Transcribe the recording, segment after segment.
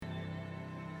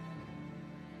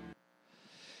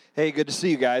Hey, good to see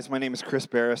you guys. My name is Chris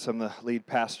Barris. I'm the lead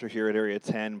pastor here at Area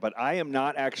 10, but I am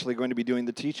not actually going to be doing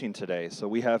the teaching today. So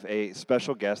we have a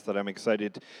special guest that I'm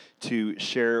excited to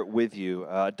share with you.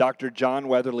 Dr. John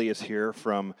Weatherly is here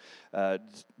from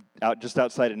just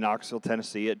outside of Knoxville,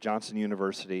 Tennessee at Johnson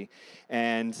University.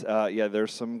 And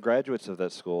there's some graduates of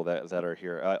that school that are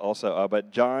here also.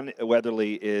 But John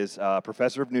Weatherly is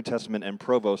professor of New Testament and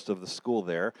provost of the school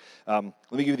there. Let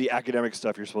me give you the academic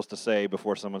stuff you're supposed to say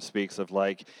before someone speaks of,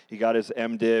 like, he got his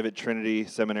MDiv at Trinity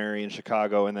Seminary in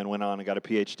Chicago and then went on and got a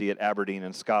PhD at Aberdeen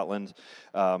in Scotland,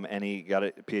 and he got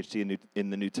a PhD in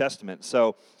the New Testament.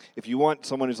 So if you want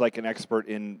someone who's like an expert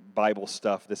in Bible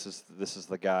stuff, this is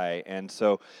the guy. And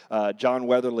so John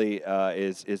Weatherly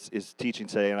is teaching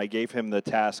today, and I gave him the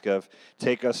task of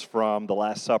take us from the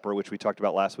Last Supper, which we talked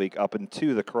about last week, up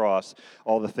into the cross,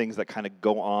 all the things that kind of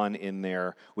go on in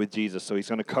there with Jesus. So he's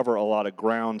going to cover a lot of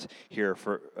ground here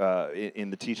for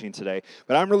in the teaching today.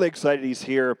 But I'm really excited he's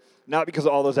here, not because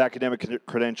of all those academic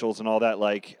credentials and all that.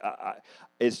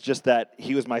 It's just that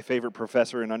he was my favorite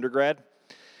professor in undergrad.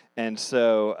 And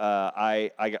so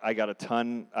I got a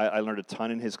ton. I learned a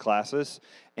ton in his classes,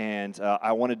 and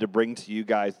I wanted to bring to you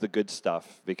guys the good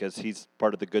stuff because he's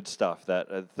part of the good stuff.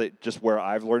 Just where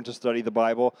I've learned to study the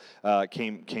Bible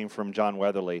came from John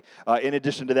Weatherly. In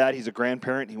addition to that, he's a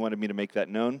grandparent. He wanted me to make that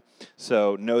known.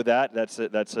 So know that that's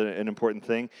an important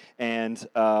thing, and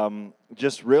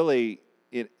just really.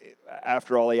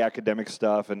 After all the academic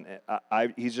stuff, and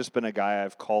he's just been a guy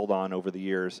I've called on over the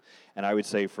years, and I would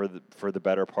say for the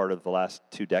better part of the last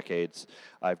 2 decades,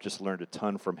 I've just learned a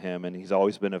ton from him, and he's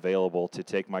always been available to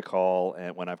take my call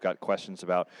and when I've got questions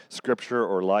about Scripture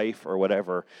or life or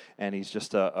whatever, and he's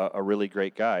just a really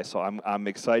great guy. So I'm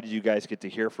excited you guys get to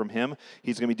hear from him.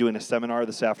 He's going to be doing a seminar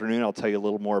this afternoon. I'll tell you a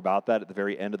little more about that at the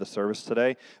very end of the service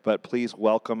today, but please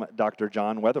welcome Dr.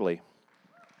 John Weatherly.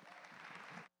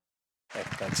 Hey,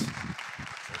 thanks.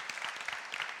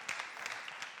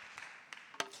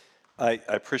 I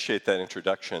appreciate that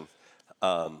introduction.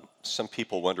 Some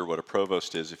people wonder what a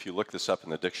provost is. If you look this up in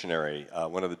the dictionary,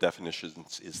 one of the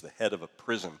definitions is the head of a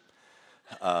prison.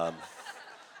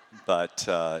 But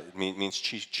it means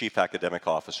chief academic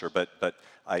officer. But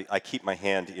I keep my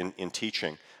hand in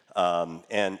teaching.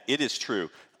 And it is true.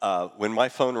 When my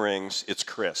phone rings, it's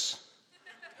Chris.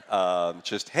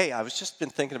 Hey, I was just been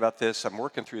thinking about this. I'm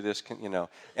working through this,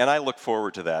 and I look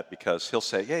forward to that because he'll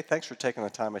say, "Hey, thanks for taking the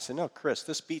time." I say, "No, Chris,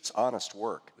 this beats honest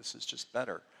work. This is just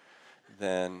better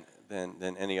than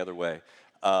any other way."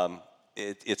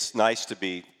 It's nice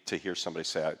to hear somebody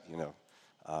say,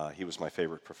 he was my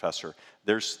favorite professor.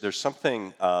 There's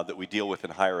something that we deal with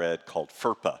in higher ed called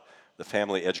FERPA, the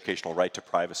Family Educational Right to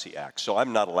Privacy Act. So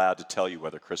I'm not allowed to tell you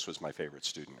whether Chris was my favorite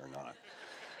student or not.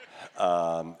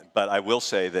 But I will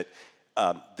say that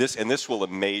this will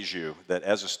amaze you, that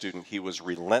as a student, he was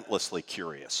relentlessly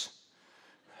curious.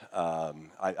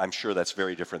 I'm sure that's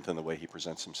very different than the way he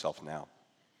presents himself now.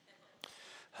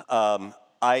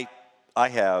 I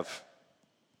have,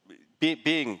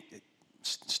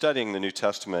 studying the New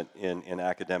Testament in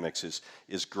academics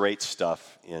is great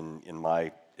stuff in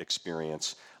my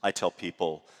experience. I tell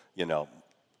people,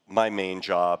 my main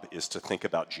job is to think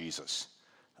about Jesus.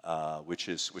 Which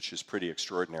is pretty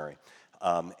extraordinary.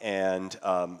 And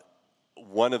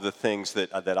one of the things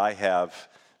that I have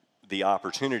the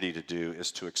opportunity to do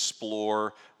is to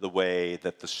explore the way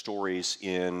that the stories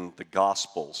in the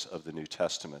Gospels of the New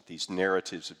Testament, these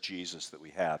narratives of Jesus that we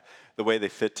have, the way they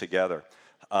fit together.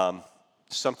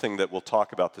 Something that we'll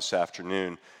talk about this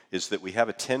afternoon is that we have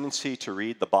a tendency to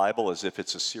read the Bible as if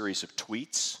it's a series of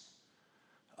tweets.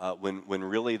 When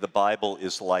really the Bible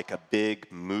is like a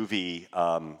big movie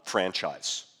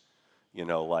franchise,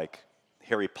 like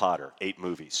Harry Potter, 8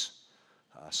 movies,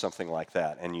 something like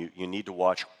that. And you need to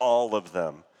watch all of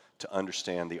them to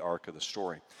understand the arc of the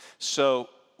story. So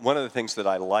one of the things that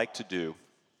I like to do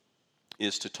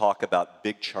is to talk about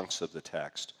big chunks of the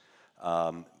text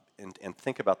and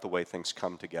think about the way things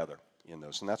come together in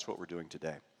those. And that's what we're doing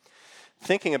today.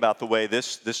 Thinking about the way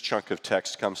this chunk of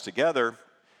text comes together,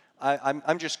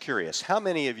 I'm just curious, how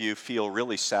many of you feel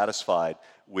really satisfied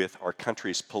with our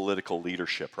country's political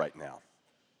leadership right now?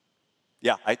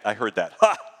 Yeah, I heard that.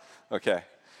 Ha! Okay.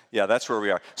 Yeah, that's where we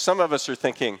are. Some of us are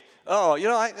thinking,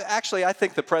 I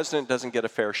think the president doesn't get a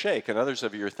fair shake. And others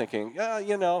of you are thinking,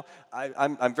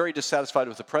 I'm very dissatisfied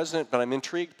with the president, but I'm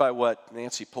intrigued by what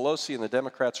Nancy Pelosi and the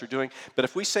Democrats are doing. But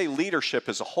if we say leadership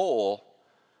as a whole,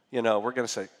 we're going to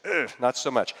say, not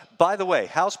so much. By the way,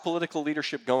 how's political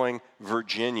leadership going,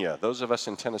 Virginia? Those of us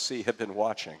in Tennessee have been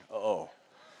watching. Oh,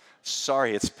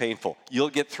 sorry, it's painful. You'll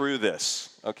get through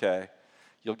this, okay?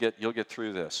 You'll get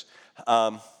through this.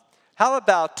 How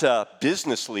about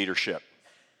business leadership?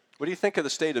 What do you think of the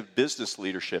state of business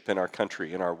leadership in our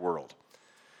country, in our world?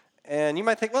 And you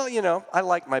might think, well, I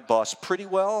like my boss pretty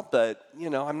well, but,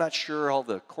 I'm not sure all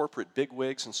the corporate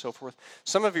bigwigs and so forth.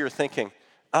 Some of you are thinking,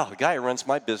 oh, the guy who runs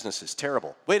my business is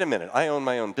terrible. Wait a minute, I own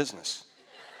my own business.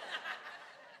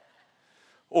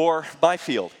 Or my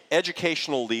field,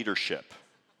 educational leadership.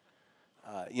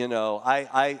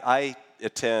 I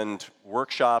attend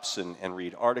workshops and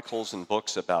read articles and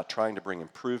books about trying to bring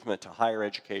improvement to higher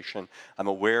education. I'm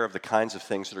aware of the kinds of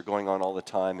things that are going on all the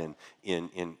time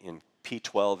in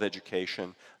P-12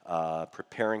 education,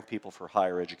 preparing people for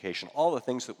higher education, all the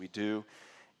things that we do.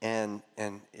 And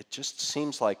it just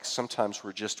seems like sometimes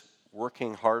we're just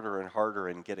working harder and harder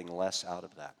and getting less out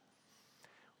of that.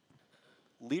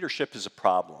 Leadership is a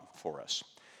problem for us.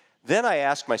 Then I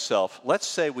ask myself, let's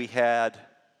say we had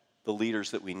the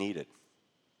leaders that we needed.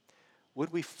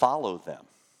 Would we follow them?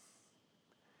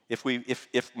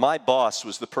 If my boss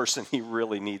was the person he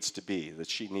really needs to be, that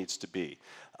she needs to be,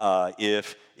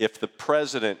 if the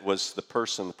president was the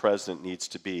person the president needs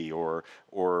to be, or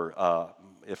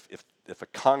if a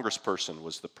congressperson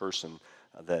was the person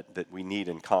that we need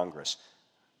in Congress,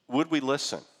 would we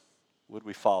listen? Would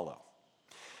we follow?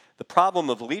 The problem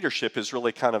of leadership is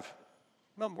really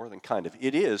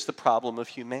it is the problem of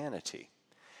humanity.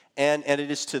 And it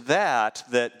is to that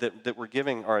we're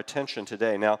giving our attention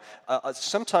today. Now,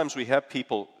 sometimes we have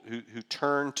people who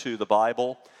turn to the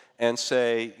Bible and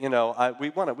say, we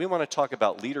want to talk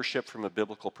about leadership from a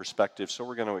biblical perspective, so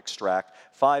we're going to extract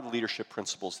 5 leadership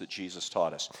principles that Jesus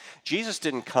taught us. Jesus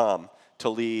didn't come to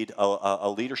lead a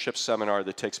leadership seminar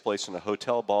that takes place in a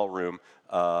hotel ballroom,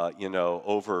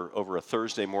 over a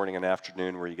Thursday morning and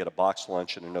afternoon, where you get a box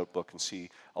lunch and a notebook and see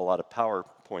a lot of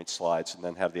PowerPoint slides, and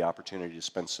then have the opportunity to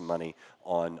spend some money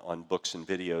on books and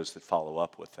videos that follow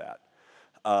up with that.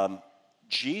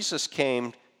 Jesus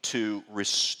came to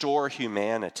restore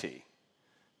humanity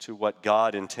to what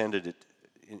God intended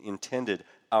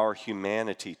our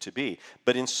humanity to be.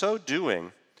 But in so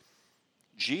doing,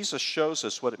 Jesus shows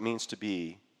us what it means to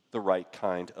be the right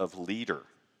kind of leader.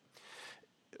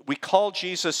 We call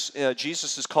Jesus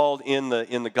is called in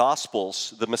the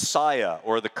Gospels the Messiah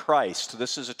or the Christ.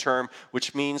 This is a term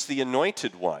which means the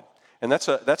anointed one. And that's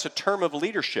a term of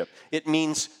leadership. It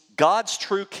means God's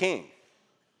true king.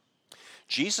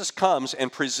 Jesus comes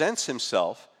and presents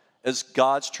himself as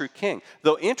God's true king.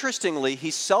 Though interestingly,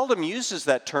 he seldom uses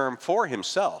that term for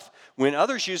himself. When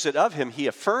others use it of him, he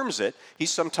affirms it. He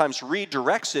sometimes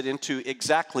redirects it into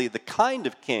exactly the kind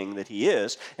of king that he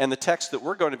is. And the text that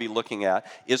we're going to be looking at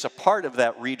is a part of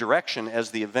that redirection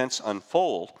as the events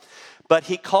unfold. But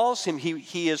he calls him,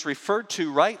 he is referred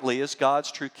to rightly as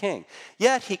God's true king.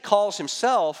 Yet he calls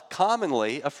himself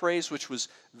commonly, a phrase which was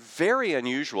very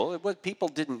unusual, what people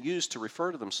didn't use to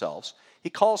refer to themselves. He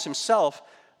calls himself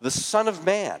the Son of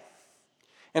Man.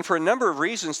 And for a number of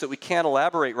reasons that we can't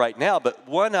elaborate right now, but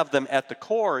one of them at the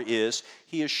core is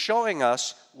he is showing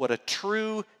us what a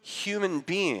true human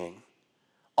being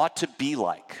ought to be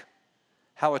like,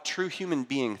 how a true human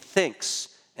being thinks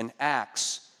and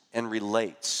acts and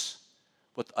relates,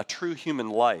 what a true human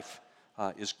life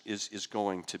is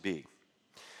going to be.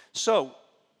 So,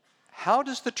 how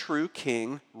does the true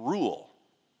king rule?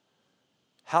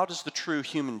 How does the true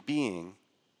human being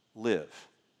live?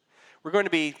 We're going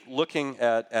to be looking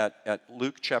at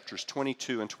Luke chapters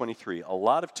 22 and 23, a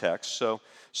lot of text. So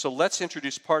let's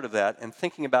introduce part of that, and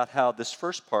thinking about how this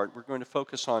first part, we're going to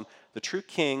focus on the true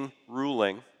king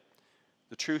ruling,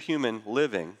 the true human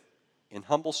living in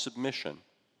humble submission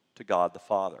to God the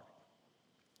Father.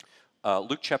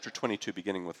 Luke chapter 22,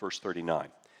 beginning with verse 39.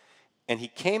 And he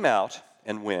came out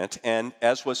and went, and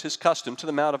as was his custom, to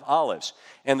the Mount of Olives,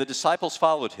 and the disciples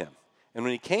followed him. And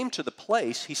when he came to the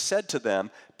place, he said to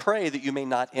them, "Pray that you may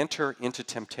not enter into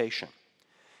temptation."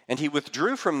 And he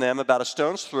withdrew from them about a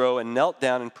stone's throw and knelt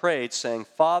down and prayed, saying,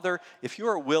 "Father, if you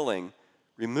are willing,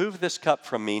 remove this cup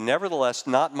from me. Nevertheless,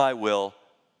 not my will,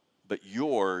 but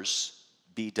yours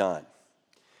be done."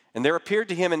 And there appeared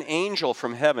to him an angel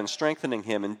from heaven, strengthening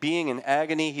him. And being in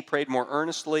agony, he prayed more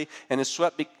earnestly, and his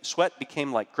sweat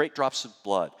became like great drops of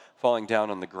blood falling down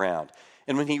on the ground.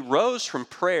 And when he rose from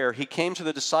prayer, he came to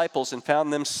the disciples and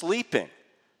found them sleeping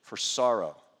for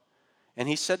sorrow. And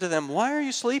he said to them, "Why are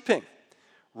you sleeping?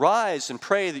 Rise and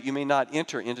pray that you may not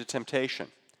enter into temptation."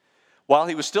 While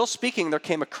he was still speaking, there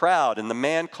came a crowd, and the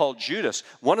man called Judas,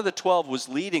 one of the 12, was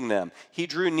leading them. He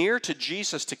drew near to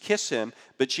Jesus to kiss him,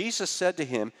 but Jesus said to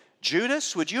him,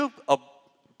 "Judas, would you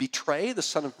betray the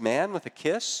Son of Man with a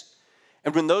kiss?"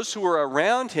 And when those who were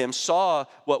around him saw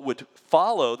what would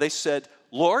follow, they said,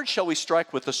 "Lord, shall we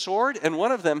strike with the sword?" And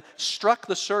one of them struck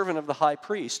the servant of the high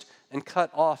priest and cut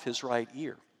off his right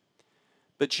ear.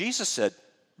 But Jesus said,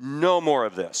 "No more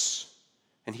of this."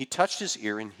 And he touched his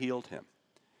ear and healed him.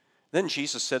 Then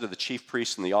Jesus said to the chief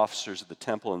priests and the officers of the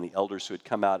temple and the elders who had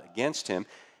come out against him,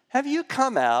 "Have you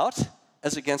come out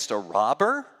as against a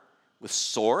robber with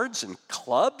swords and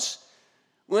clubs?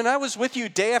 When I was with you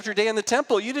day after day in the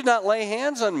temple, you did not lay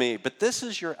hands on me, but this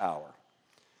is your hour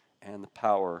and the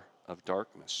power of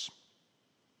darkness."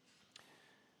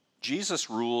 Jesus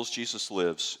rules, Jesus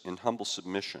lives in humble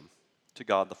submission to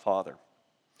God the Father.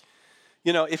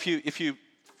 You know, if you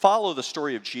follow the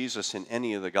story of Jesus in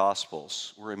any of the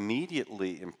Gospels, we're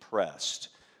immediately impressed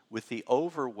with the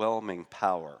overwhelming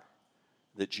power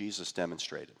that Jesus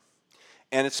demonstrated.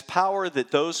 And it's power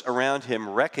that those around him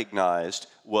recognized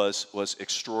was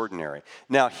extraordinary.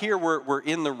 Now, here we're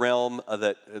in the realm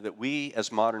that we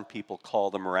as modern people call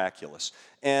the miraculous.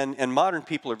 And modern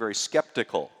people are very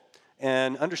skeptical,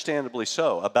 and understandably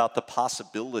so, about the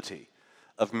possibility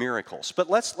of miracles. But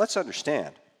let's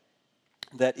understand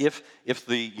that if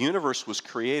the universe was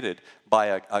created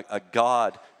by a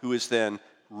God who is then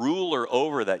ruler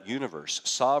over that universe,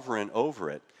 sovereign over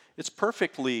it, it's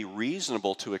perfectly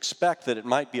reasonable to expect that it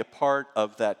might be a part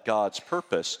of that God's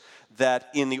purpose that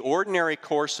in the ordinary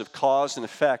course of cause and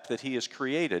effect that he has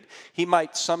created, he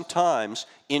might sometimes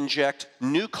inject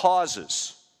new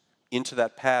causes into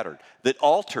that pattern that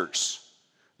alters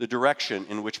the direction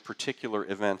in which particular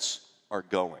events are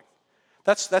going.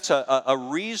 That's a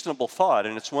reasonable thought,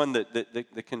 and it's one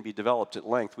that can be developed at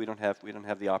length. We don't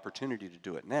have the opportunity to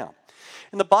do it now.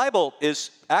 And the Bible is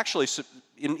actually,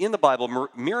 in the Bible,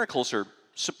 miracles are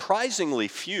surprisingly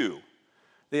few.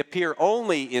 They appear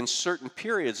only in certain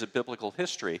periods of biblical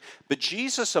history. But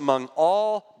Jesus, among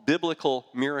all biblical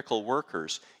miracle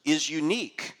workers, is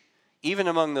unique, even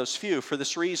among those few, for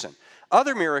this reason.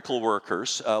 Other miracle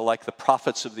workers, like the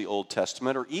prophets of the Old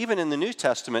Testament, or even in the New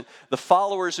Testament, the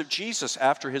followers of Jesus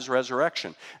after his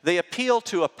resurrection, they appeal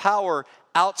to a power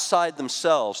outside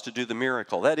themselves to do the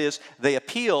miracle. That is, they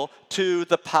appeal to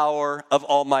the power of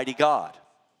Almighty God.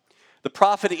 The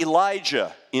prophet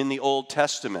Elijah in the Old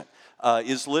Testament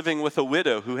is living with a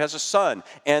widow who has a son,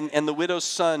 and the widow's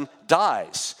son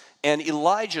dies. And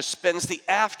Elijah spends the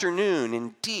afternoon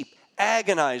in deep,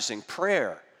 agonizing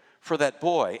prayer for that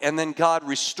boy, and then God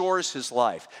restores his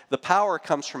life. The power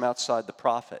comes from outside the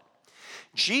prophet.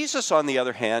 Jesus, on the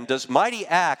other hand, does mighty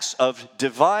acts of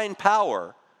divine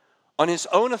power on his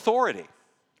own authority.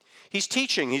 He's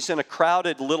teaching. He's in a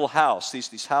crowded little house.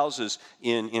 These houses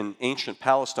in ancient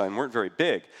Palestine weren't very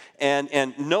big.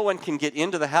 And no one can get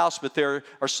into the house, but there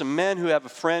are some men who have a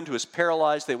friend who is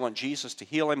paralyzed. They want Jesus to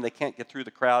heal him. They can't get through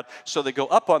the crowd. So they go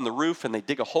up on the roof and they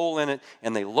dig a hole in it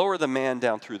and they lower the man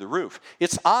down through the roof.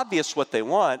 It's obvious what they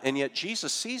want, and yet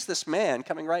Jesus sees this man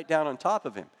coming right down on top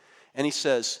of him. And he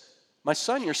says, "My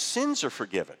son, your sins are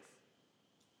forgiven."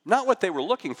 Not what they were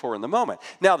looking for in the moment.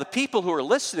 Now, the people who are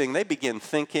listening, they begin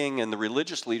thinking, and the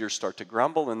religious leaders start to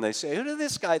grumble, and they say, "Who does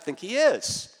this guy think he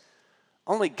is?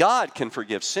 Only God can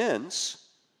forgive sins."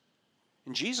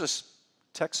 And Jesus,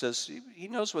 text says, he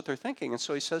knows what they're thinking, and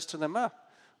so he says to them,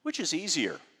 which is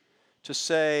easier, to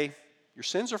say, "Your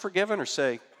sins are forgiven," or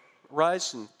say,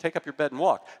 "Rise and take up your bed and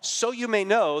walk? So you may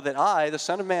know that I, the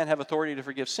Son of Man, have authority to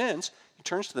forgive sins." He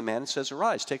turns to the man and says,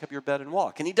 "Arise, take up your bed and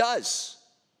walk." And he does.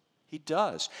 He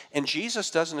does. And Jesus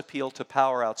doesn't appeal to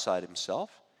power outside himself.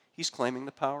 He's claiming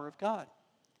the power of God.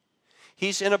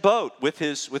 He's in a boat with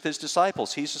his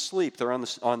disciples. He's asleep. They're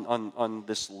on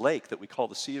this lake that we call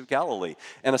the Sea of Galilee.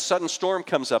 And a sudden storm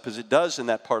comes up, as it does in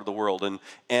that part of the world.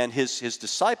 And his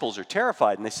disciples are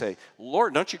terrified. And they say,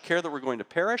 "Lord, don't you care that we're going to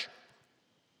perish?"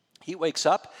 He wakes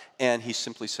up and he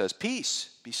simply says,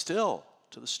 "Peace, be still,"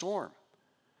 to the storm.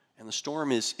 And the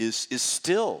storm is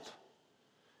stilled.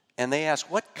 And they ask,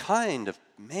 "What kind of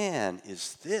man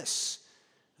is this,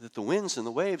 that the winds and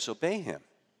the waves obey him?"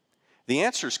 The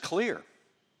answer is clear.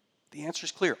 The answer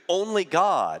is clear. Only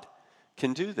God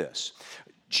can do this.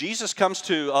 Jesus comes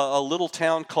to a little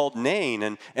town called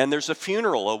Nain, and there's a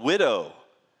funeral, a widow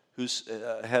who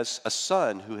has a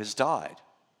son who has died.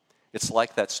 It's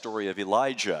like that story of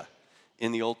Elijah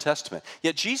in the Old Testament.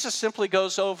 Yet Jesus simply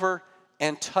goes over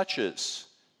and touches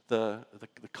the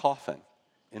coffin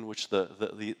in which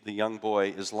the young boy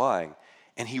is lying,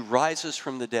 and he rises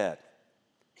from the dead.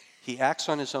 He acts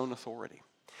on his own authority.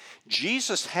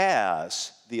 Jesus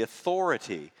has the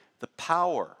authority, the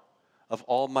power of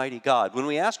Almighty God. When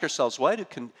we ask ourselves, why do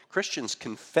Christians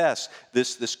confess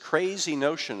this crazy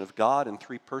notion of God in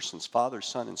three persons, Father,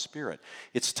 Son, and Spirit?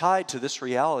 It's tied to this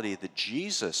reality that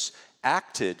Jesus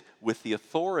acted with the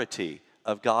authority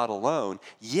of God alone.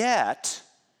 Yet,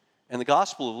 and the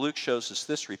Gospel of Luke shows us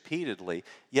this repeatedly,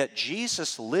 yet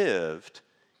Jesus lived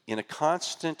in a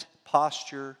constant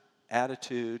posture,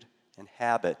 attitude, and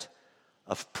habit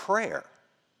of prayer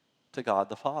to God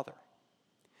the Father.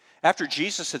 After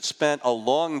Jesus had spent a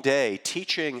long day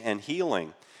teaching and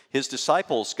healing, his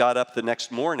disciples got up the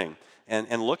next morning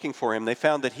and looking for him. They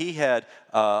found that he had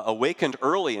awakened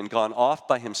early and gone off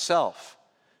by himself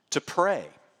to pray.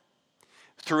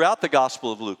 Throughout the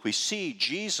Gospel of Luke, we see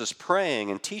Jesus praying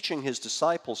and teaching his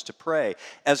disciples to pray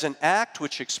as an act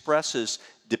which expresses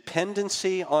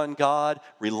dependency on God,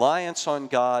 reliance on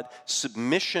God,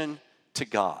 submission to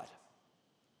God.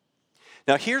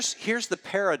 Now, here's the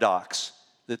paradox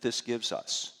that this gives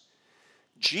us.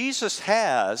 Jesus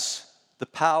has the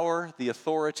power, the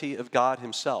authority of God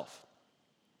himself.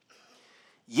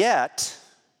 Yet,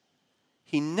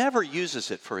 he never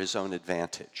uses it for his own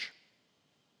advantage.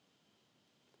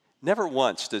 Never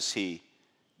once does he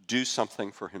do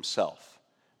something for himself,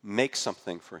 make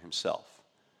something for himself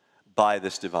by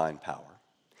this divine power.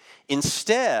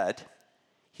 Instead,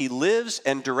 he lives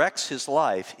and directs his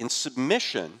life in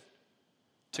submission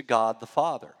to God the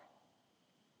Father.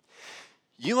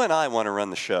 You and I want to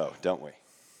run the show, don't we?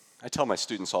 I tell my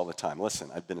students all the time, listen,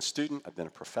 I've been a student, I've been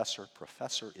a professor.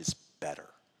 Professor is better.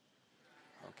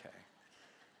 Okay.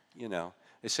 You know,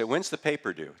 they say, when's the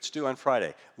paper due? It's due on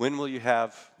Friday. When will you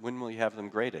have them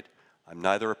graded? I'm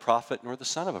neither a prophet nor the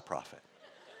son of a prophet.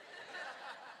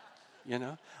 You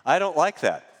know, I don't like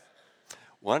that.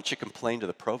 Why don't you complain to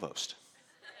the provost?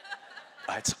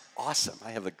 It's awesome.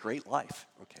 I have a great life.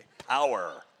 Okay,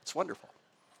 power. It's wonderful.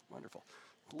 Wonderful.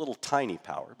 A little tiny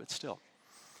power, but still.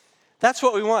 That's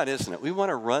what we want, isn't it? We want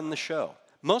to run the show.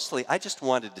 Mostly, I just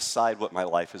want to decide what my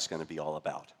life is going to be all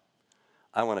about.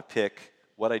 I want to pick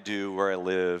what I do, where I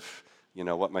live, you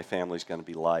know, what my family's going to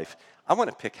be like. I want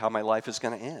to pick how my life is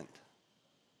going to end.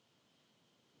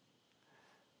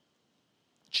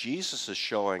 Jesus is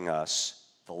showing us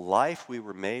the life we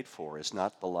were made for is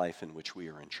not the life in which we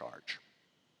are in charge.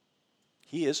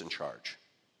 He is in charge,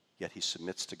 yet he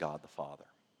submits to God the Father.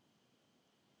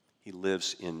 He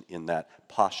lives in that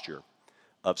posture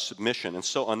of submission. And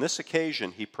so on this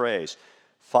occasion, he prays,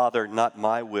 Father, not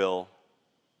my will,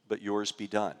 but yours be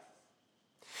done.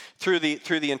 Through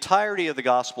the entirety of the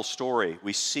gospel story,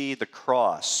 we see the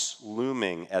cross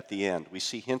looming at the end. We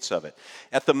see hints of it.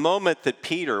 At the moment that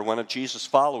Peter, one of Jesus'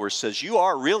 followers, says, you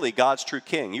are really God's true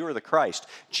king, you are the Christ,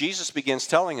 Jesus begins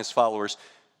telling his followers,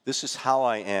 this is how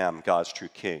I am God's true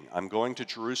king. I'm going to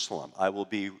Jerusalem. I will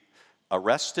be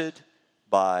arrested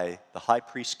by the high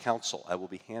priest council. I will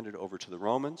be handed over to the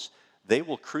Romans. They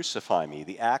will crucify me,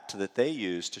 the act that they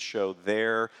use to show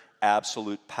their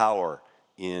absolute power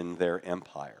in their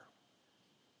empire.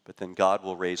 But then God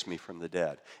will raise me from the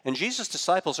dead. And Jesus'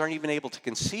 disciples aren't even able to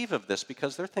conceive of this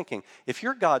because they're thinking, if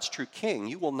you're God's true king,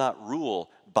 you will not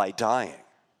rule by dying.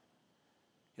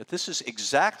 Yet this is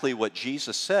exactly what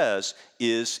Jesus says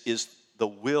is the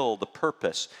will, the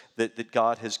purpose that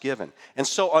God has given. And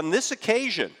so on this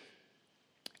occasion,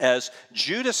 as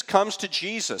Judas comes to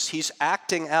Jesus, he's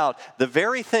acting out the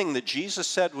very thing that Jesus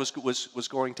said was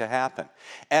going to happen.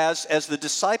 As the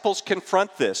disciples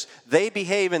confront this, they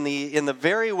behave in the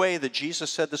very way that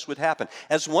Jesus said this would happen.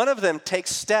 As one of them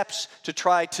takes steps to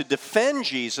try to defend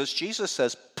Jesus, Jesus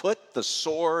says, put the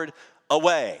sword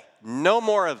away. No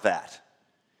more of that.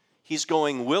 He's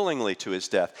going willingly to his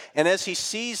death. And as he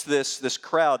sees this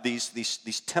crowd,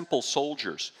 these temple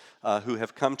soldiers, who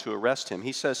have come to arrest him,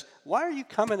 he says, why are you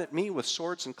coming at me with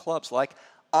swords and clubs like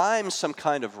I'm some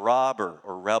kind of robber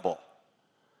or rebel?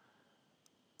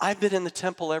 I've been in the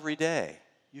temple every day.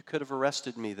 You could have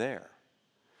arrested me there.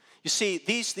 You see,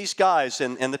 these guys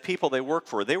and the people they work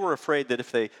for, they were afraid that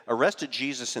if they arrested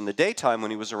Jesus in the daytime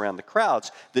when he was around the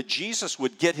crowds, that Jesus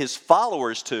would get his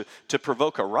followers to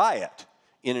provoke a riot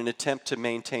in an attempt to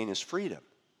maintain his freedom.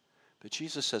 But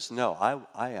Jesus says, no,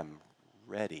 I am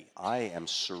ready. I am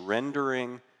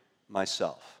surrendering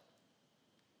myself.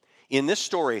 In this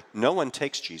story, no one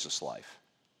takes Jesus' life.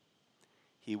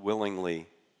 He willingly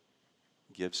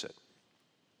gives it.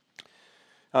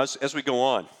 As we go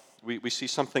on, we see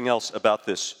something else about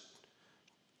this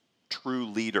true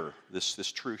leader,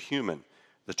 this true human.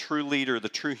 The true leader, the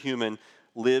true human,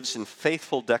 lives in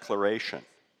faithful declaration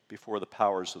before the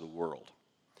powers of the world.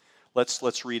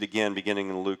 Let's read again, beginning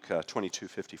in Luke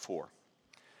 22:54.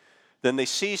 Then they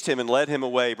seized him and led him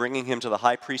away, bringing him to the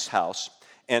high priest's house.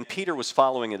 And Peter was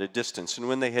following at a distance. And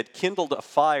when they had kindled a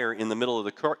fire in the middle of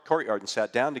the courtyard and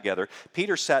sat down together,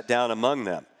 Peter sat down among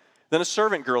them. Then a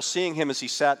servant girl, seeing him as he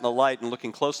sat in the light and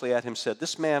looking closely at him, said,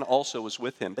 this man also was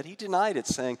with him. But he denied it,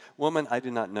 saying, woman, I do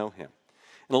not know him.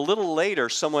 And a little later,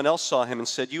 someone else saw him and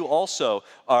said, "You also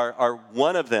are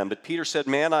one of them." But Peter said,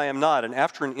 "Man, I am not." And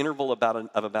after an interval of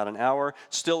about an hour,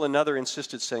 still another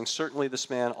insisted, saying, "Certainly this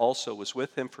man also was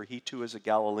with him, for he too is a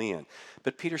Galilean."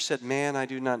 But Peter said, "Man, I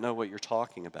do not know what you're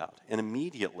talking about." And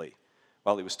immediately,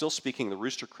 while he was still speaking, the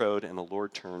rooster crowed, and the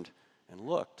Lord turned and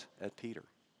looked at Peter.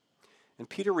 And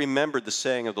Peter remembered the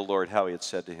saying of the Lord, how he had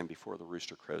said to him, "Before the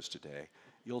rooster crows today,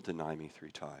 you'll deny me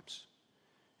 3 times."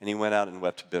 And he went out and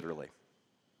wept bitterly.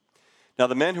 Now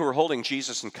the men who were holding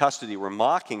Jesus in custody were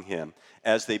mocking him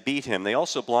as they beat him. They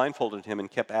also blindfolded him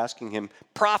and kept asking him,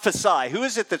 "Prophesy, who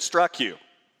is it that struck you?"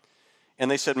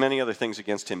 And they said many other things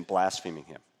against him, blaspheming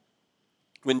him.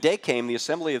 When day came, the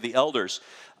assembly of the elders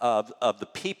of the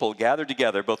people gathered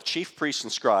together, both chief priests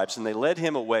and scribes, and they led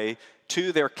him away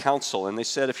to their council. And they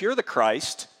said, "If you're the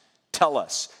Christ, tell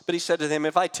us." But he said to them,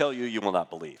 "If I tell you, you will not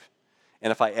believe. And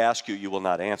if I ask you, you will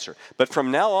not answer. But from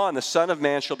now on, the Son of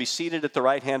Man shall be seated at the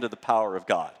right hand of the power of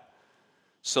God."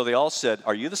 So they all said,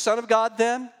 "Are you the Son of God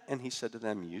then?" And he said to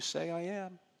them, "You say I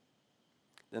am."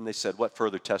 Then they said, "What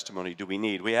further testimony do we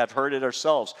need? We have heard it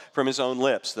ourselves from his own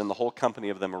lips." Then the whole company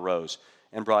of them arose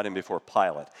and brought him before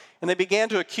Pilate. And they began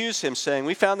to accuse him, saying,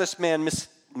 "We found this man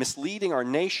misleading our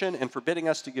nation and forbidding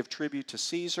us to give tribute to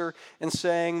Caesar, and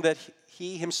saying that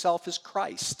he himself is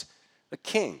Christ, a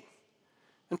king."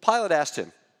 And Pilate asked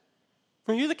him,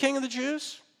 "Are you the king of the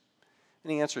Jews?"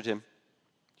 And he answered him,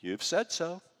 "You've said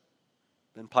so."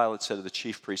 Then Pilate said to the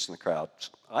chief priests and the crowd,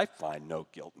 "I find no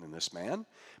guilt in this man."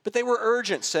 But they were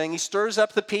urgent, saying, "He stirs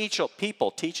up the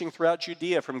people, teaching throughout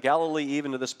Judea, from Galilee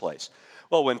even to this place."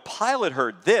 Well, when Pilate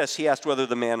heard this, he asked whether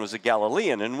the man was a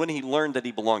Galilean. And when he learned that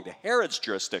he belonged to Herod's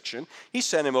jurisdiction, he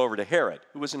sent him over to Herod,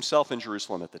 who was himself in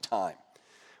Jerusalem at the time.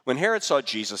 When Herod saw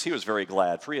Jesus, he was very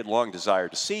glad, for he had long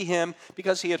desired to see him,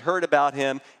 because he had heard about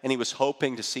him, and he was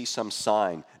hoping to see some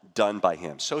sign done by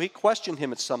him. So he questioned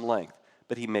him at some length,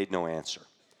 but he made no answer.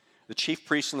 The chief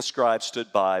priests and the scribes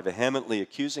stood by, vehemently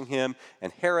accusing him,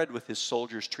 and Herod with his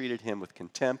soldiers treated him with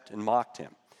contempt and mocked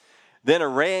him. Then,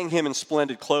 arraying him in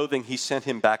splendid clothing, he sent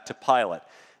him back to Pilate.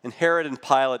 And Herod and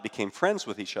Pilate became friends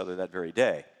with each other that very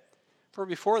day. For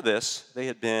before this, they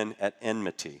had been at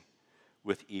enmity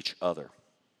with each other.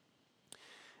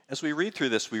 As we read through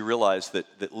this, we realize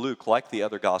that Luke, like the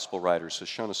other gospel writers, has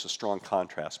shown us a strong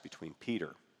contrast between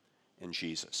Peter and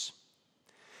Jesus.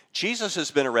 Jesus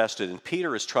has been arrested, and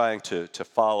Peter is trying to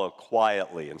follow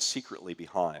quietly and secretly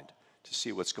behind to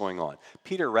see what's going on.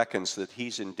 Peter reckons that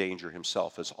he's in danger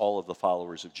himself, as all of the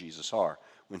followers of Jesus are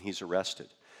when he's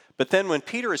arrested. But then when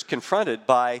Peter is confronted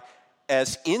by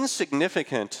as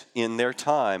insignificant in their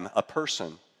time a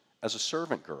person as a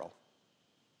servant girl,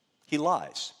 he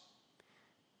lies.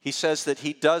 He says that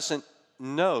he doesn't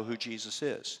know who Jesus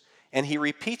is. And he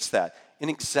repeats that in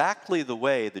exactly the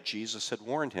way that Jesus had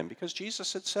warned him, because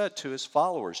Jesus had said to his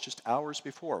followers just hours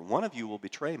before, "One of you will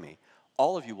betray me,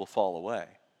 all of you will fall away."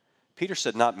 Peter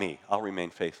said, "Not me, I'll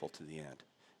remain faithful to the end."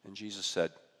 And Jesus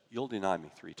said, "You'll deny me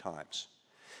 3 times.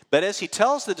 But as he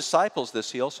tells the disciples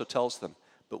this, he also tells them,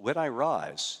 "But when I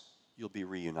rise, you'll be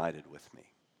reunited with me."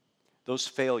 Those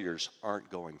failures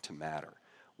aren't going to matter.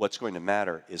 What's going to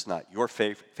matter is not your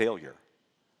failure,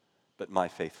 but my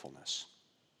faithfulness.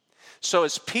 So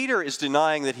as Peter is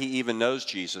denying that he even knows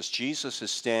Jesus, Jesus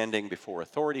is standing before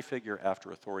authority figure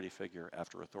after authority figure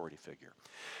after authority figure.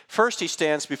 First, he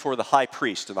stands before the high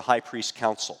priest and the high priest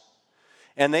council.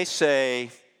 And they say,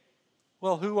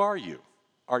 "Well, who are you?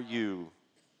 Are you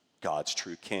God's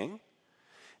true king?"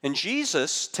 And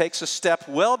Jesus takes a step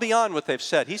well beyond what they've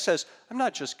said. He says, "I'm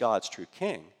not just God's true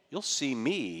king. You'll see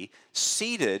me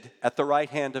seated at the right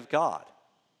hand of God."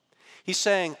 He's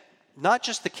saying, not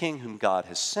just the king whom God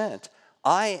has sent,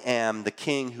 I am the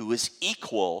king who is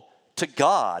equal to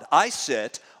God. I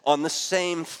sit on the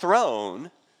same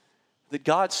throne that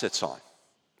God sits on.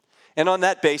 And on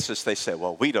that basis, they say,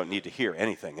 "Well, we don't need to hear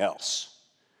anything else.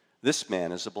 This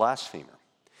man is a blasphemer."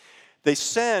 They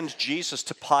send Jesus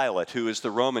to Pilate, who is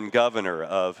the Roman governor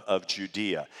of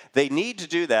Judea. They need to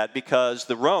do that because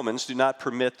the Romans do not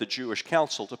permit the Jewish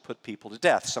council to put people to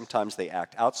death. Sometimes they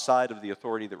act outside of the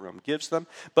authority that Rome gives them.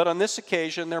 But on this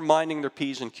occasion, they're minding their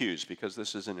P's and Q's because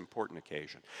this is an important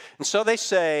occasion. And so they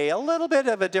say a little bit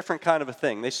of a different kind of a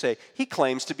thing. They say, "He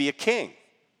claims to be a king,"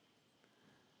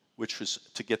 which was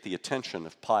to get the attention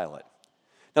of Pilate.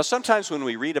 Now, sometimes when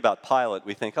we read about Pilate,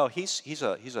 we think, "Oh, he's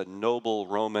a noble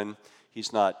Roman.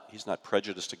 He's not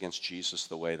prejudiced against Jesus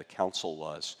the way the council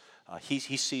was.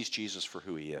 He sees Jesus for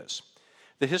who he is."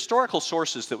 The historical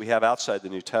sources that we have outside the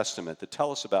New Testament that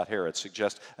tell us about Herod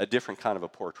suggest a different kind of a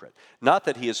portrait. Not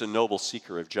that he is a noble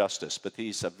seeker of justice, but that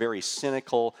he's a very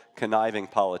cynical, conniving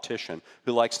politician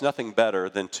who likes nothing better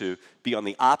than to be on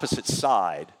the opposite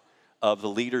side of the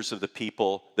leaders of the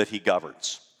people that he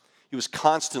governs. He was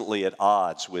constantly at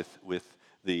odds with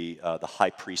the high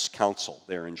priest council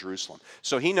there in Jerusalem.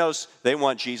 So he knows they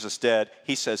want Jesus dead.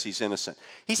 He says he's innocent.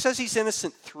 He says he's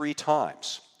innocent 3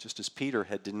 times. Just as Peter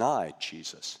had denied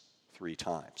Jesus 3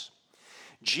 times.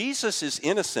 Jesus is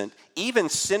innocent. Even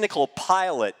cynical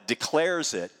Pilate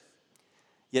declares it,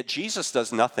 yet Jesus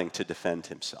does nothing to defend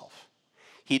himself.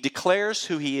 He declares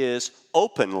who he is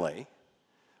openly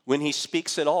when he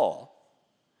speaks at all,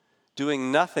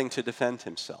 doing nothing to defend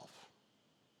himself.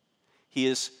 He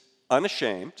is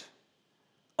unashamed,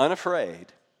 unafraid,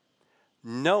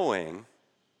 knowing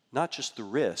not just the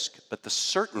risk, but the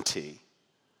certainty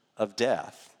of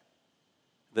death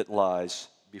that lies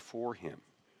before him.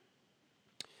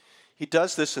 He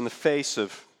does this in the face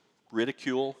of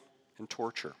ridicule and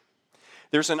torture.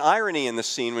 There's an irony in this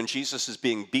scene when Jesus is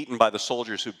being beaten by the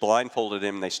soldiers who blindfolded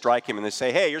him. They strike him and they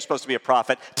say, "Hey, you're supposed to be a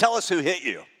prophet. Tell us who hit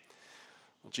you."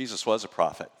 Well, Jesus was a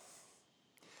prophet.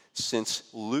 Since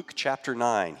Luke chapter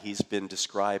 9, he's been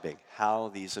describing how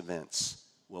these events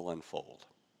will unfold.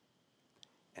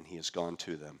 And he has gone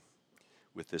to them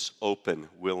with this open,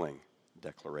 willing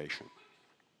declaration.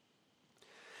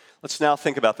 Let's now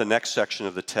think about the next section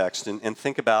of the text and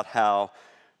think about how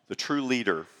the true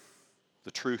leader,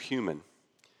 the true human,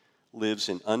 lives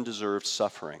in undeserved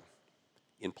suffering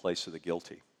in place of the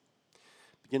guilty.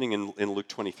 Beginning in Luke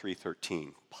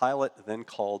 23:13, Pilate then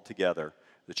called together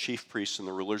the chief priests and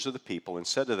the rulers of the people and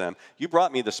said to them, "You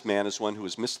brought me this man as one who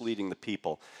is misleading the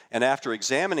people. And after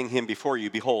examining him before you,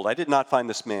 behold, I did not find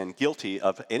this man guilty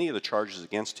of any of the charges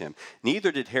against him.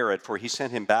 Neither did Herod, for he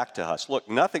sent him back to us. Look,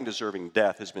 nothing deserving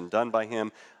death has been done by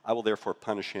him. I will therefore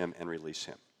punish him and release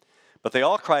him." But they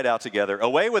all cried out together,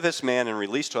 "Away with this man and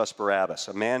release to us Barabbas,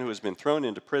 a man who has been thrown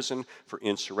into prison for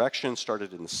insurrection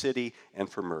started in the city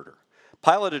and for murder."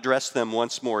 Pilate addressed them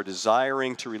once more,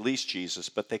 desiring to release Jesus,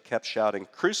 but they kept shouting,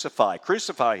 "Crucify,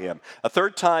 crucify him." A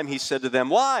 3rd time he said to them,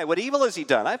 "Why? What evil has he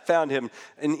done? I found him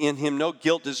in him no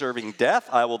guilt deserving death.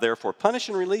 I will therefore punish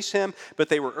and release him." But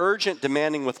they were urgent,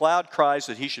 demanding with loud cries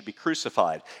that he should be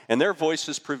crucified. And their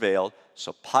voices prevailed,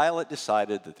 so Pilate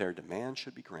decided that their demand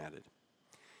should be granted.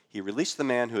 He released the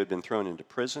man who had been thrown into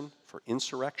prison for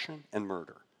insurrection and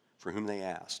murder, for whom they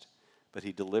asked, but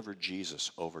he delivered Jesus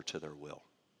over to their will.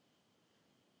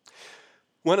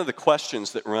 One of the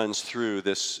questions that runs through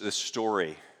this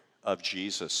story of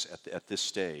Jesus at this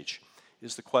stage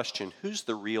is the question, who's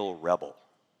the real rebel?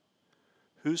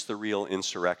 Who's the real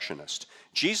insurrectionist?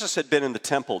 Jesus had been in the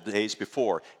temple days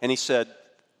before, and he said,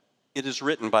 "It is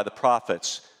written by the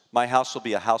prophets, my house will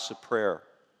be a house of prayer,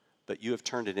 but you have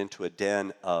turned it into a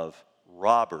den of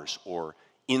robbers," or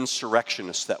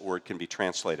insurrectionists, that word can be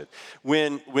translated.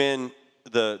 When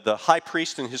the high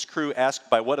priest and his crew asked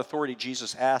by what authority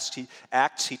Jesus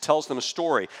acts, he tells them a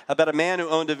story about a man who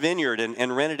owned a vineyard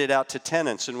and rented it out to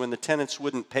tenants. And when the tenants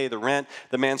wouldn't pay the rent,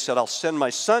 the man said, "I'll send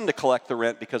my son to collect the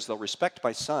rent because they'll respect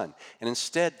my son." And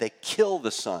instead, they kill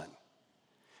the son.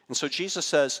 And so Jesus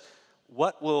says,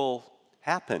 what will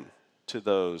happen to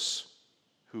those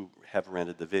who have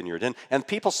rented the vineyard? And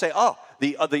people say, "Oh,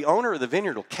 the owner of the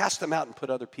vineyard will cast them out and put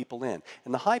other people in."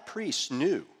 And the high priest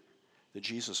knew that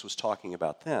Jesus was talking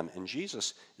about them. And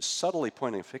Jesus is subtly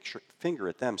pointing a finger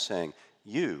at them, saying,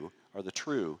 "You are the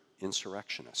true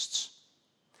insurrectionists."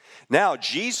 Now,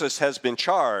 Jesus has been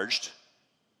charged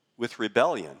with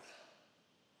rebellion.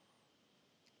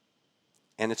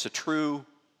 And it's a true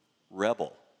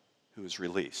rebel who is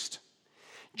released.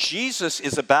 Jesus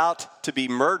is about to be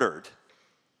murdered.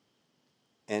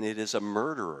 And it is a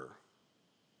murderer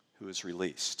who is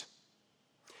released.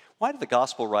 Why do the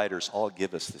gospel writers all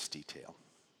give us this detail?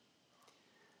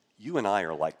 You and I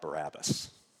are like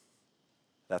Barabbas.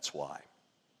 That's why.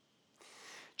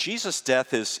 Jesus'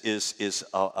 death is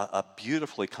a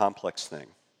beautifully complex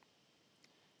thing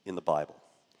in the Bible.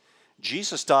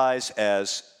 Jesus dies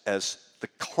as the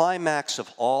climax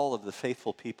of all of the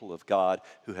faithful people of God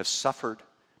who have suffered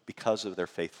because of their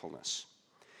faithfulness.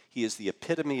 He is the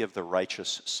epitome of the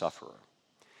righteous sufferer.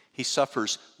 He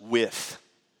suffers with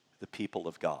the people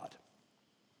of God.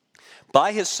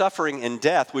 By his suffering and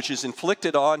death, which is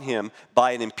inflicted on him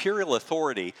by an imperial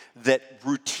authority that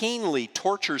routinely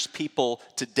tortures people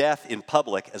to death in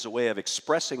public as a way of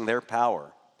expressing their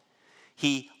power,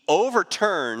 he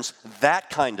overturns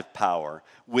that kind of power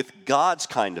with God's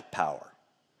kind of power,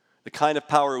 the kind of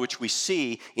power which we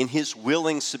see in his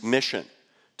willing submission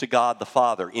to God the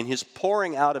Father in his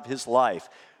pouring out of his life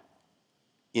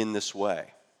in this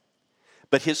way.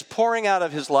 But his pouring out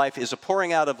of his life is a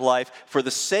pouring out of life for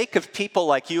the sake of people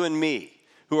like you and me,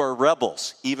 who are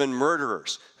rebels, even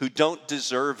murderers, who don't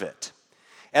deserve it.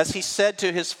 As he said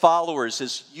to his followers,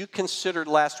 as you considered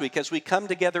last week, as we come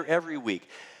together every week,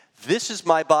 this is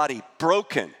my body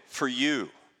broken for you,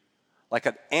 like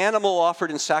an animal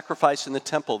offered in sacrifice in the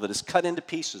temple that is cut into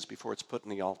pieces before it's put in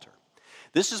the altar.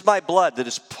 This is my blood that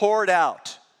is poured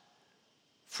out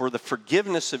for the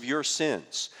forgiveness of your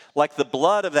sins, like the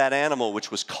blood of that animal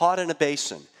which was caught in a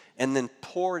basin and then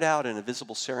poured out in a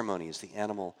visible ceremony as the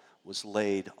animal was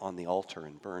laid on the altar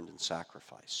and burned in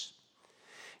sacrifice.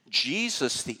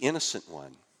 Jesus, the innocent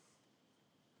one,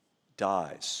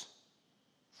 dies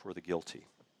for the guilty.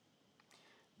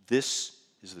 This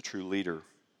is the true leader.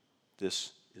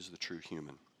 This is the true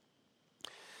human.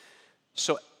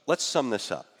 So let's sum this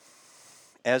up.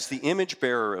 As the image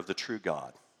bearer of the true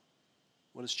God,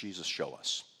 what does Jesus show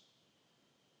us?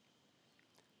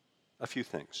 A few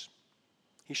things.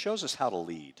 He shows us how to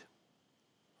lead.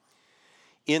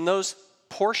 In those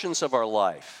portions of our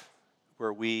life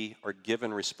where we are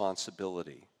given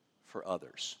responsibility for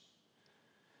others,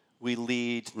 we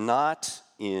lead not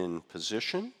in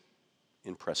position,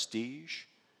 in prestige,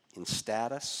 in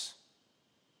status,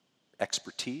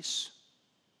 expertise.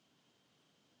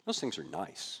 Those things are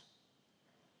nice.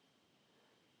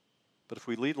 But if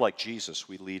we lead like Jesus,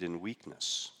 we lead in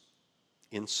weakness,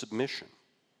 in submission,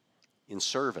 in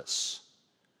service,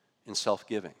 in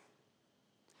self-giving.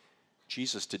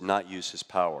 Jesus did not use his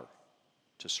power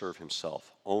to serve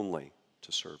himself, only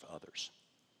to serve others.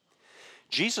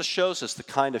 Jesus shows us the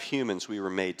kind of humans we were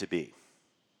made to be.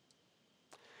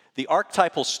 The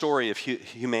archetypal story of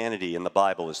humanity in the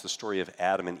Bible is the story of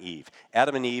Adam and Eve.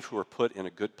 Adam and Eve, who are put in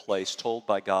a good place, told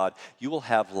by God, you will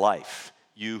have life,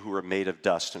 you who are made of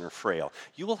dust and are frail.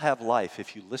 You will have life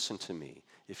if you listen to me,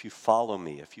 if you follow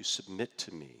me, if you submit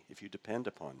to me, if you depend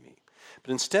upon me.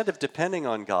 But instead of depending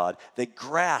on God, they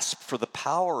grasp for the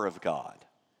power of God,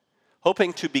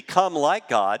 hoping to become like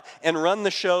God and run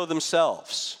the show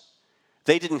themselves.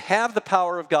 They didn't have the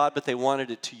power of God, but they wanted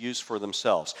it to use for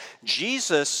themselves.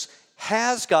 Jesus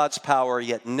has God's power,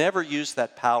 yet never used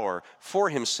that power for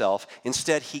himself.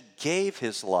 Instead, he gave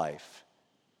his life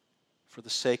for the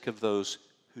sake of those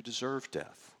who deserve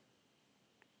death.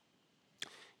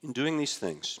 In doing these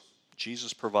things,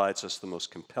 Jesus provides us the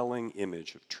most compelling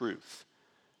image of truth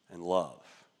and love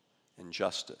and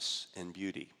justice and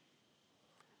beauty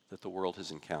that the world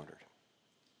has encountered.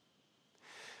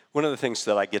 One of the things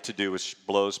that I get to do, which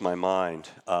blows my mind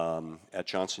at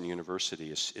Johnson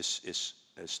University, is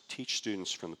teach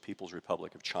students from the People's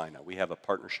Republic of China. We have a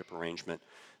partnership arrangement.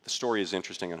 The story is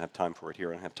interesting. I don't have time for it here.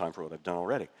 I don't have time for what I've done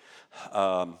already.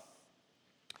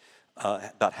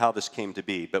 About how this came to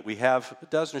be. But we have a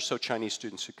dozen or so Chinese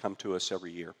students who come to us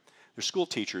every year. They're school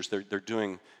teachers. They're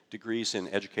doing degrees in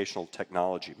educational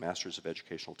technology, Masters of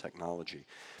Educational Technology.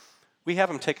 We have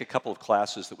them take a couple of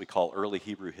classes that we call Early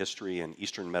Hebrew History and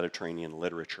Eastern Mediterranean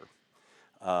Literature.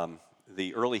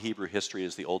 The Early Hebrew History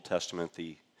is the Old Testament.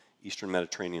 The Eastern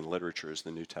Mediterranean Literature is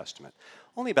the New Testament.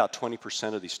 Only about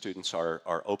 20% of these students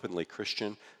are openly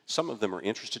Christian. Some of them are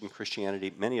interested in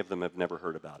Christianity. Many of them have never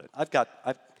heard about it.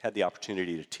 I've had the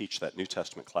opportunity to teach that New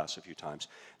Testament class a few times.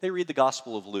 They read the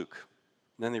Gospel of Luke,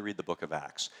 and then they read the book of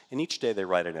Acts. And each day they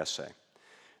write an essay.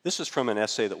 This is from an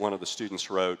essay that one of the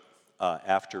students wrote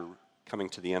after coming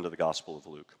to the end of the Gospel of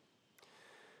Luke.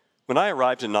 When I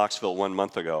arrived in Knoxville 1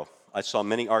 month ago, I saw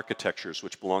many architectures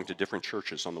which belonged to different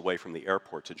churches on the way from the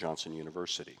airport to Johnson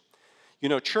University. You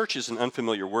know, church is an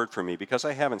unfamiliar word for me because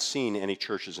I haven't seen any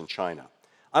churches in China.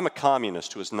 I'm a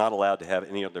communist who is not allowed to have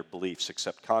any other beliefs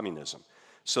except communism,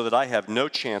 so that I have no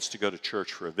chance to go to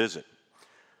church for a visit.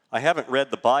 I haven't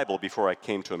read the Bible before I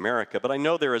came to America, but I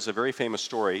know there is a very famous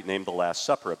story named The Last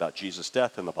Supper about Jesus'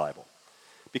 death in the Bible.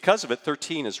 Because of it,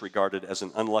 13 is regarded as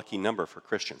an unlucky number for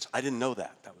Christians. I didn't know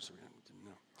that. I didn't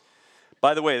know.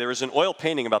 By the way, there is an oil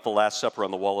painting about the Last Supper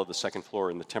on the wall of the second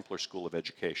floor in the Templar School of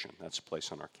Education. That's a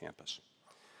place on our campus.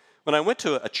 When I went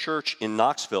to a church in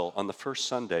Knoxville on the first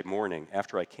Sunday morning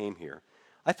after I came here,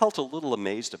 I felt a little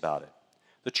amazed about it.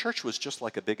 The church was just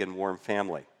like a big and warm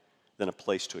family than a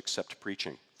place to accept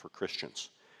preaching for Christians.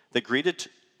 They greeted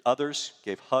others,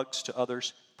 gave hugs to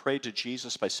others, prayed to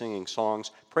Jesus by singing songs,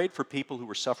 prayed for people who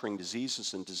were suffering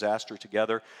diseases and disaster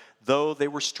together, though they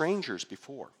were strangers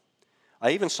before. I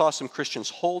even saw some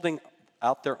Christians holding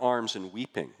out their arms and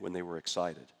weeping when they were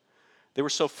excited. They were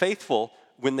so faithful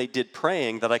when they did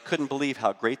praying that I couldn't believe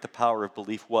how great the power of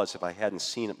belief was if I hadn't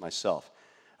seen it myself.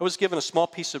 I was given a small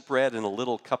piece of bread and a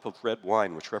little cup of red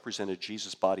wine, which represented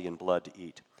Jesus' body and blood to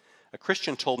eat. A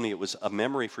Christian told me it was a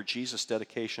memory for Jesus'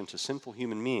 dedication to sinful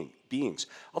human beings,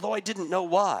 although I didn't know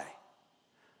why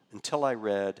until I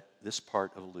read this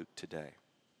part of Luke today.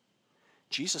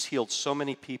 Jesus healed so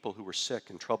many people who were sick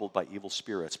and troubled by evil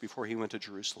spirits before he went to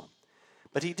Jerusalem.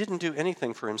 But he didn't do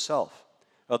anything for himself,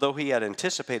 although he had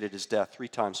anticipated his death 3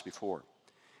 times before.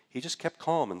 He just kept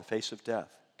calm in the face of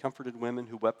death, comforted women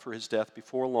who wept for his death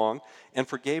before long, and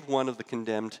forgave one of the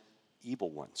condemned evil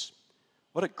ones.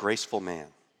 What a graceful man.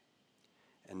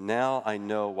 And now I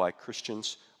know why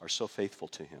Christians are so faithful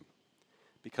to him.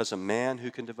 Because a man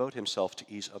who can devote himself to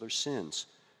ease others' sins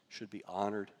should be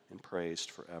honored and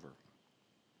praised forever.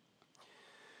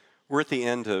 We're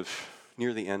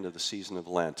near the end of the season of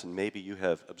Lent, and maybe you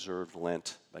have observed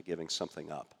Lent by giving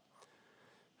something up.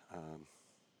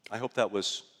 I hope that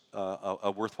was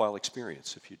a worthwhile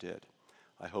experience if you did.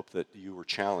 I hope that you were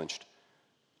challenged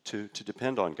to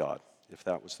depend on God if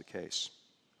that was the case.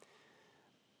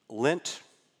 Lent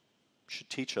should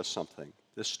teach us something.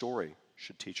 This story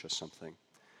should teach us something,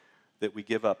 that we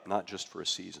give up not just for a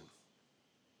season.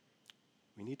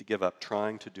 We need to give up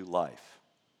trying to do life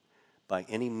by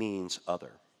any means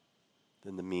other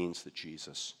than the means that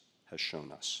Jesus has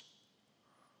shown us.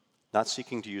 Not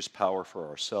seeking to use power for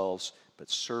ourselves, but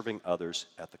serving others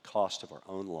at the cost of our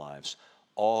own lives,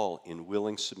 all in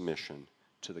willing submission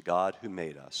to the God who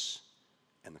made us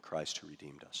and the Christ who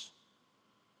redeemed us.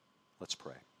 Let's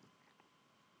pray.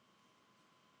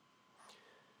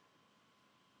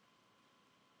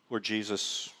 Lord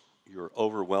Jesus, your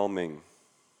overwhelming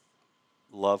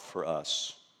love for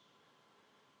us,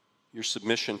 your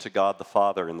submission to God the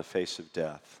Father in the face of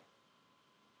death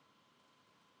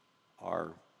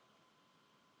are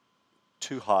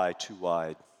too high, too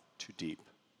wide, too deep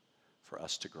for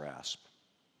us to grasp.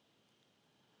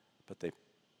 But they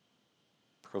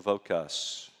provoke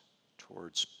us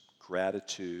towards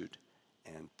gratitude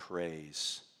and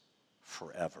praise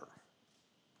forever.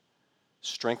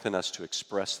 Strengthen us to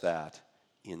express that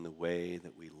in the way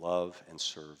that we love and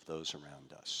serve those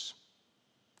around us.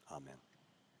 Amen.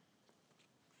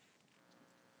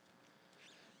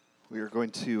 We are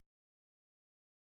going to